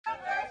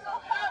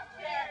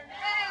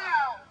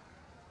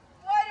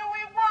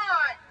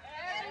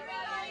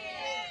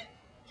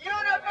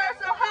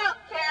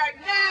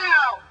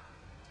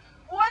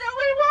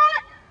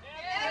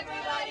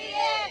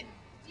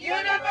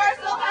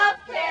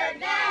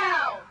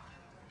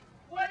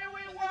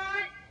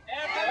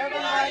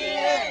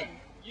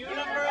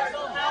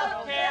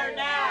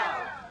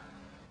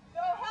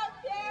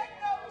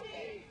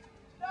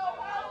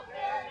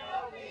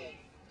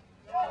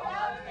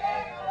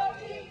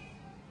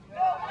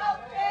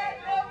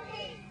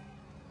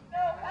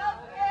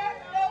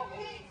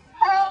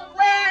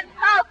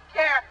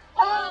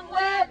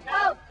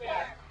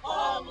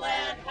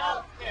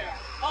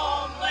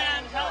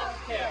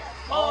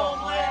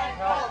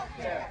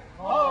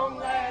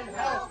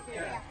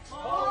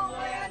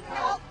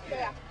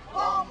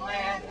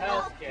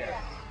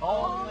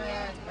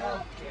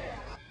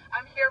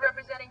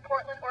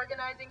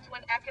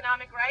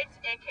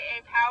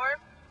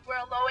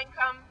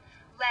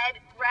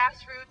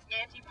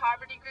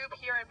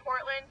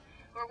Portland,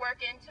 we're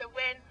working to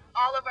win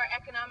all of our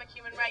economic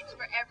human rights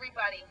for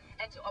everybody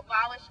and to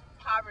abolish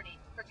poverty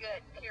for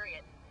good,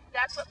 period.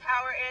 That's what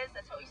power is,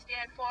 that's what we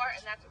stand for,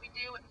 and that's what we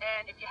do.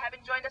 And if you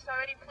haven't joined us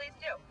already, please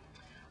do.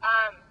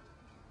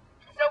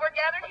 So we're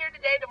gathered here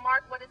today to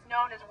mark what is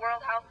known as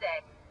World Health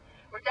Day.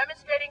 We're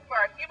demonstrating for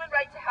our human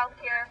right to health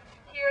care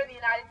here in the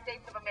United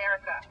States of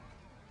America.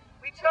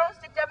 We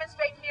chose to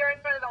demonstrate here in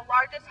front of the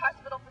largest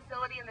hospital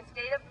facility in the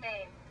state of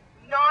Maine,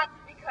 not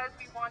because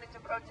we wanted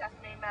to protest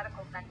Maine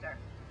Medical Center.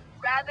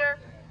 Rather,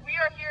 we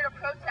are here to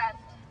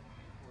protest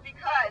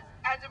because,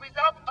 as a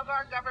result of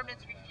our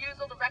government's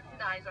refusal to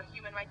recognize our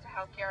human right to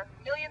health care,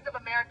 millions of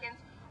Americans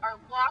are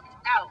locked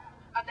out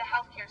of the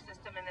healthcare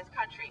system in this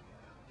country,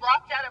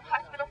 locked out of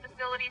hospital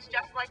facilities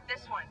just like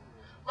this one,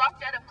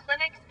 locked out of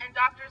clinics and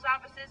doctors'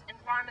 offices and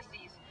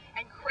pharmacies,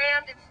 and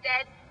crammed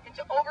instead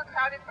into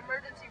overcrowded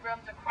emergency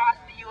rooms across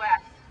the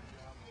U.S.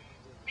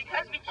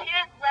 Because we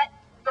can't let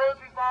those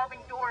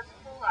revolving doors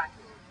fool us.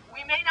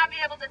 We may not be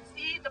able to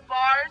see the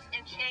bars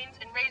and chains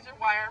and razor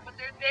wire, but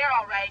they're there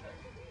all right.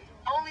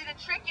 Only the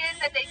trick is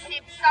that they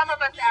keep some of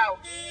us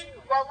out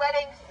while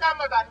letting some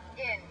of us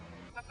in.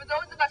 But for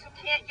those of us who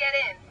can't get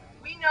in,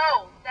 we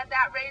know that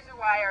that razor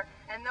wire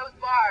and those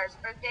bars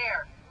are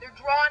there. They're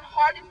drawn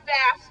hard and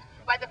fast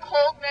by the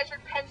cold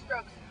measured pen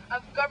strokes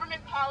of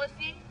government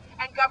policy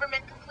and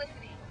government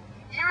complicity.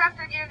 Year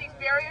after year, these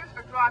barriers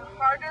are drawn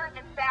harder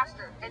and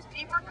faster as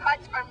deeper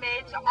cuts are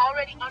made to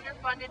already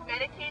underfunded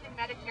Medicaid and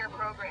Medicare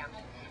programs,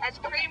 as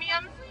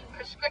premiums,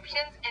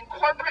 prescriptions, and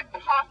corporate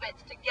profits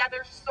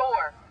together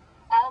soar,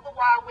 all the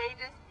while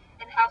wages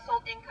and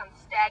household incomes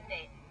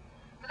stagnate.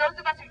 For those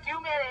of us who do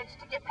manage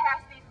to get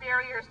past these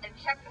barriers and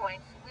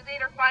checkpoints, we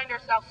later find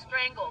ourselves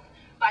strangled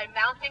by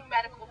mounting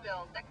medical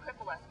bills that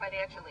cripple us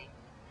financially,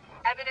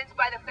 evidenced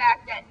by the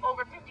fact that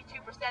over 52%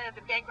 of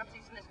the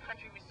bankruptcies in this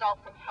country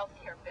result from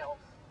healthcare bills.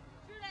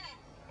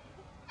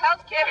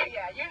 Healthcare,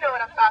 yeah, you know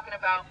what I'm talking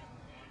about.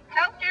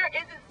 Healthcare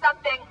isn't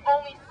something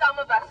only some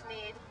of us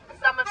need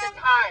some of the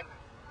time.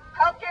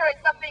 Healthcare is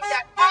something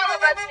that all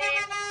of us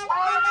need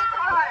all of the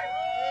time.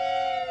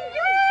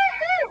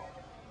 Yahoo!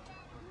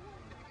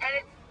 And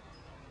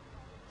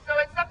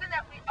it's something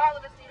that all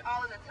of us need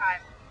all of the time.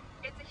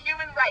 It's a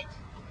human right.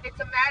 It's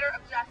a matter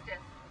of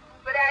justice.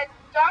 But as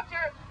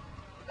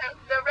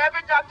the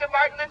Reverend Dr.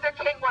 Martin Luther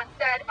King once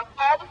said, of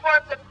all the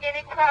forms of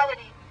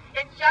inequality,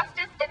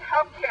 injustice in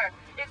healthcare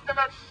is the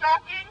most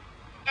shocking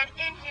and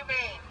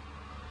inhumane.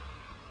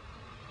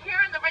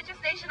 Here in the richest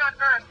nation on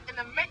earth, in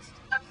the midst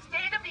of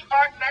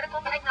state-of-the-art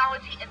medical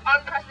technology and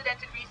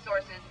unprecedented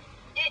resources,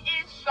 it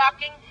is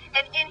shocking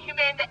and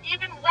inhumane that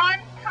even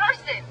one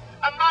person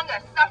among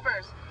us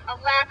suffers a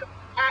lack of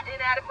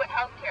inadequate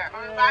healthcare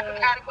or a lack of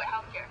adequate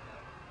healthcare.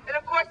 And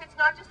of course, it's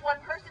not just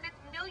one person, it's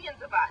millions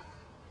of us.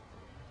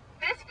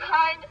 This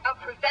kind of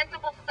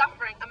preventable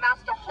suffering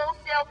amounts to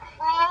wholesale,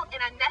 cruel,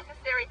 and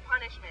unnecessary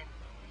punishment.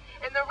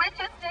 In the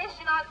richest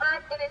nation on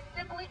earth, it is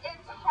simply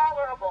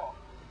intolerable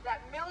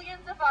that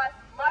millions of us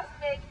must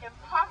make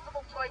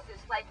impossible choices,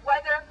 like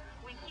whether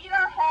we heat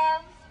our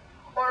homes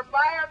or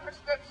buy our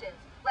prescriptions,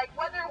 like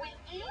whether we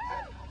eat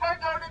or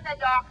go to the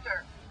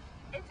doctor.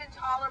 It's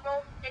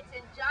intolerable, it's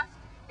unjust,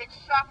 it's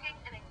shocking,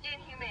 and it's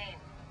inhumane.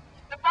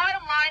 The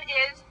bottom line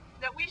is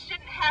that we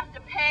shouldn't have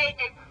to pay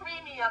a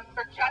premium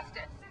for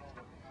justice.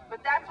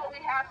 But that's what we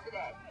have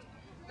today.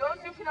 Those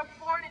who can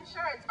afford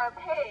insurance are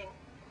paying,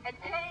 and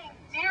paying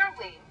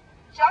dearly,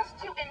 just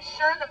to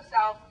insure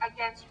themselves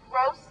against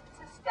gross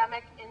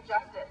systemic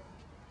injustice,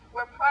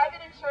 where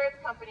private insurance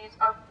companies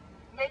are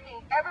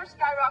making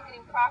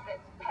ever-skyrocketing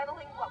profits,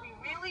 peddling what we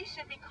really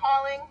should be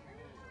calling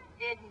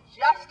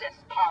injustice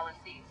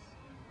policies,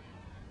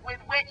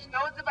 with which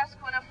those of us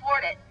who can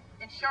afford it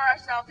insure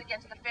ourselves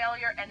against the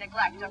failure and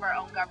neglect of our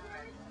own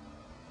government.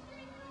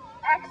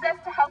 Access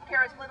to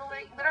healthcare is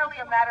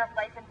literally a matter of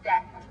life and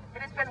death.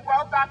 It has been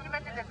well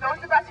documented that those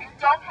of us who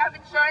don't have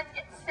insurance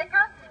get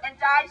sicker and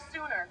die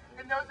sooner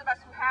than those of us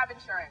who have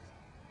insurance.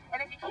 And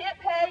if you can't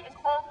pay in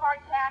cold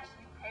hard cash,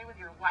 you pay with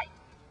your life.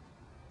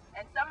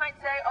 And some might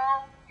say,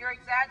 oh, you're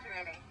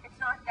exaggerating. It's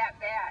not that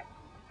bad.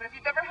 But if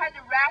you've ever had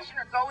to ration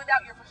or go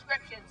without your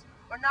prescriptions,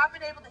 or not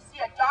been able to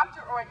see a doctor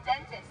or a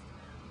dentist,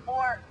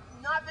 or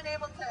not been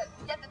able to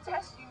get the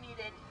test you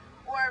needed,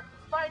 or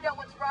find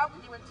out what's wrong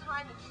with you in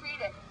time to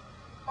treat it,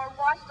 or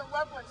watched a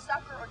loved one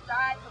suffer or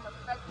die from a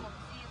preventable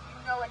disease, you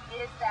know it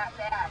is that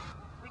bad.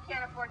 We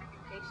can't afford to be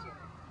patient.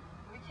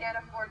 We can't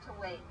afford to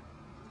wait.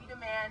 We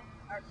demand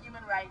our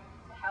human right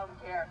to health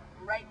care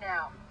right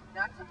now.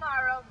 Not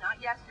tomorrow, not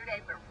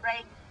yesterday, but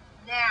right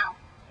now.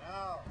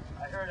 Now,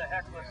 I heard a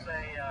heckler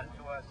say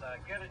to us,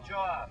 get a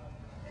job.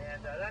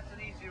 And that's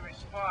an easy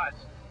response.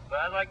 But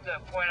I'd like to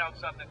point out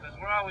something, because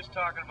we're always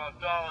talking about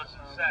dollars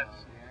and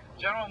cents.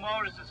 General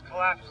Motors is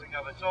collapsing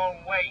of its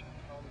own weight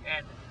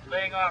and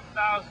laying off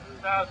thousands and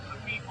thousands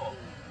of people.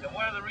 And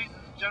one of the reasons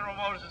General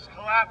Motors is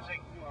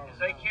collapsing is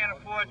they can't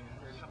afford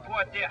to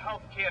support their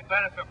health care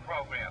benefit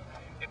program.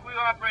 If we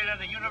operate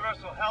under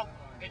universal health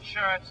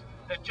insurance,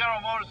 then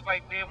General Motors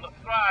might be able to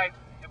thrive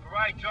and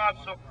provide jobs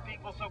so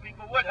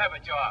people would have a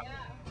job.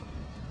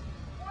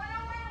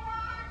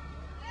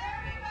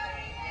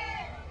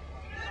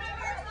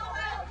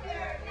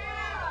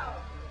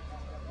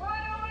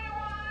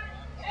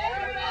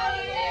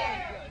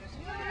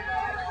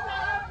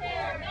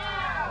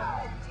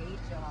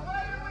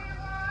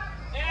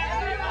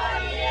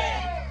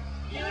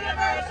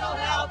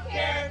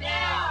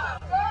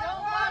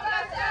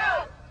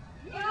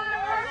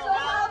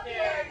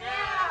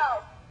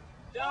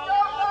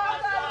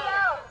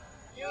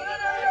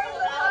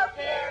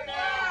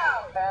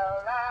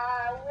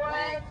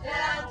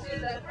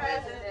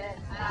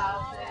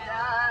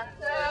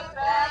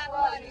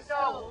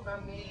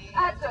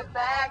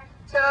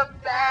 took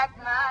back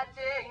my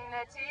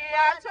dignity.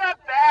 I took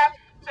back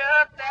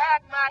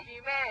my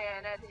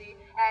humanity.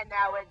 And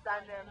now it's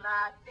under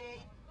my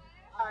feet,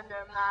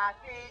 under my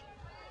feet,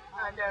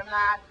 under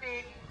my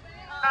feet,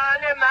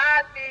 under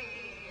my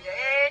feet.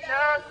 Ain't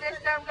no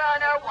system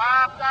gonna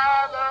walk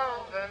all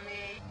over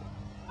me.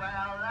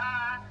 Well,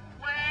 I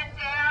went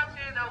down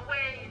to the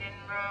waiting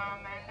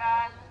room and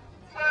I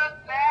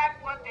took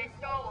back what they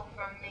stole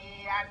from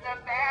me. I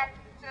took back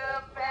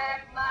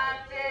my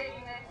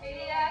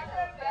dignity. I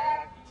took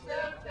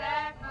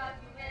back my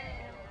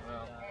humanity.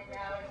 And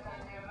now it's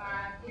under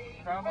my feet.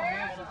 Under my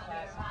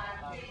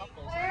feet.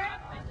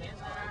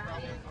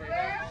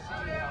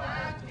 Under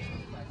my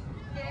feet.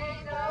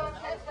 Ain't no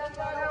system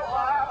gonna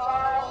walk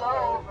all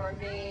over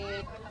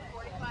me.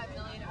 45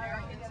 million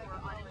Americans who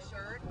are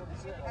uninsured.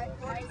 At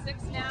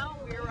 46 now,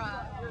 we're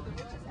the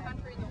richest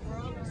country in the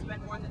world. We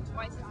spend more than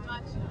twice as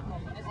much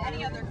as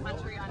any other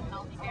country on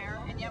health care,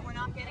 and yet we're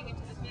not getting it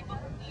to the people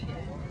who need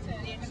it.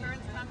 The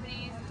insurance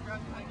companies, the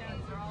drug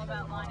companies are all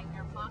about lining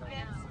their pockets.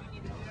 We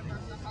need a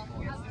universal health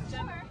care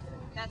system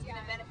that's going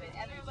to benefit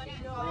everybody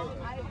involved,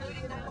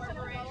 including the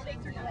corporations,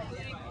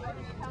 including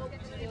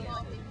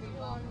wealthy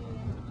people.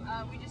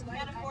 We just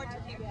can't afford to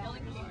keep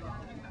killing people.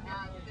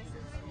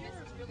 This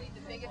is really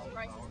the biggest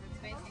crisis that's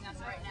facing us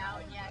right now,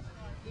 and yet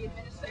the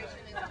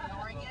administration is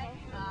ignoring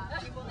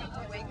it. People need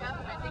to wake up,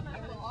 and I think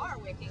people are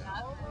waking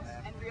up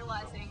and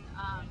realizing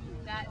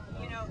that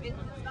it's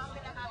not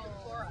going to happen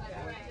for us.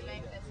 We need to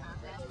make this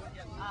happen.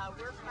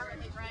 We're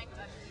currently ranked,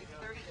 I believe,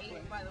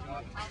 38th by the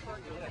World Health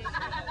Organization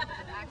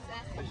with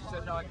access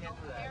to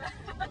health care.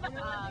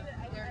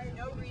 There's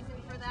no reason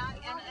for that,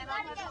 and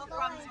I have health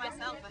problems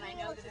myself, and I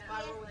know that if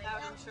I were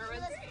without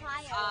insurance,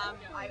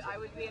 I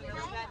would be in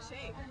really bad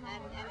shape.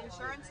 And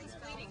insurance is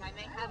fleeting. I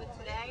may have it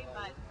today,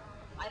 but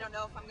I don't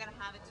know if I'm going to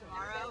have it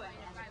tomorrow, and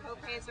the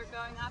co-pays are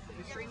going up, and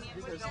the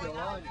premiums are going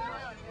up,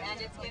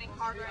 and it's getting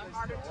harder and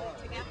harder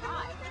to get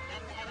by.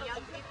 And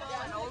young people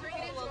and older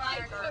people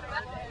alike are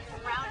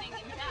drowning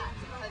in debt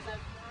because of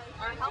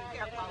our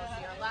healthcare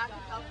policy, our lack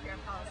of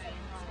healthcare policy in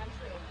this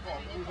country.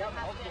 And it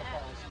has to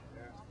end.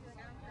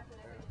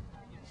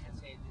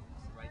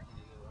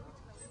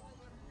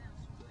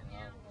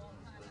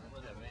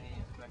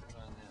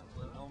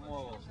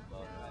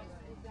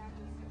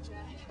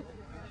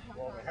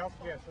 Well, the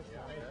healthcare system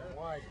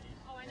nationwide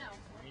I know.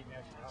 needs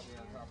national health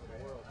on top of the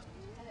world.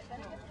 And it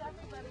Benefits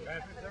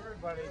benefits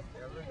everybody. everybody.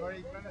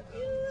 Everybody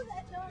benefits.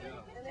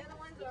 And they're the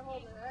ones that are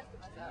holding the rest of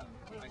us up.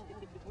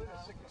 We're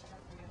the sickest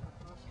country in the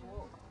first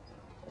world.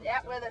 Yeah,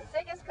 we're the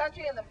sickest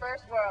country in the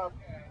first world.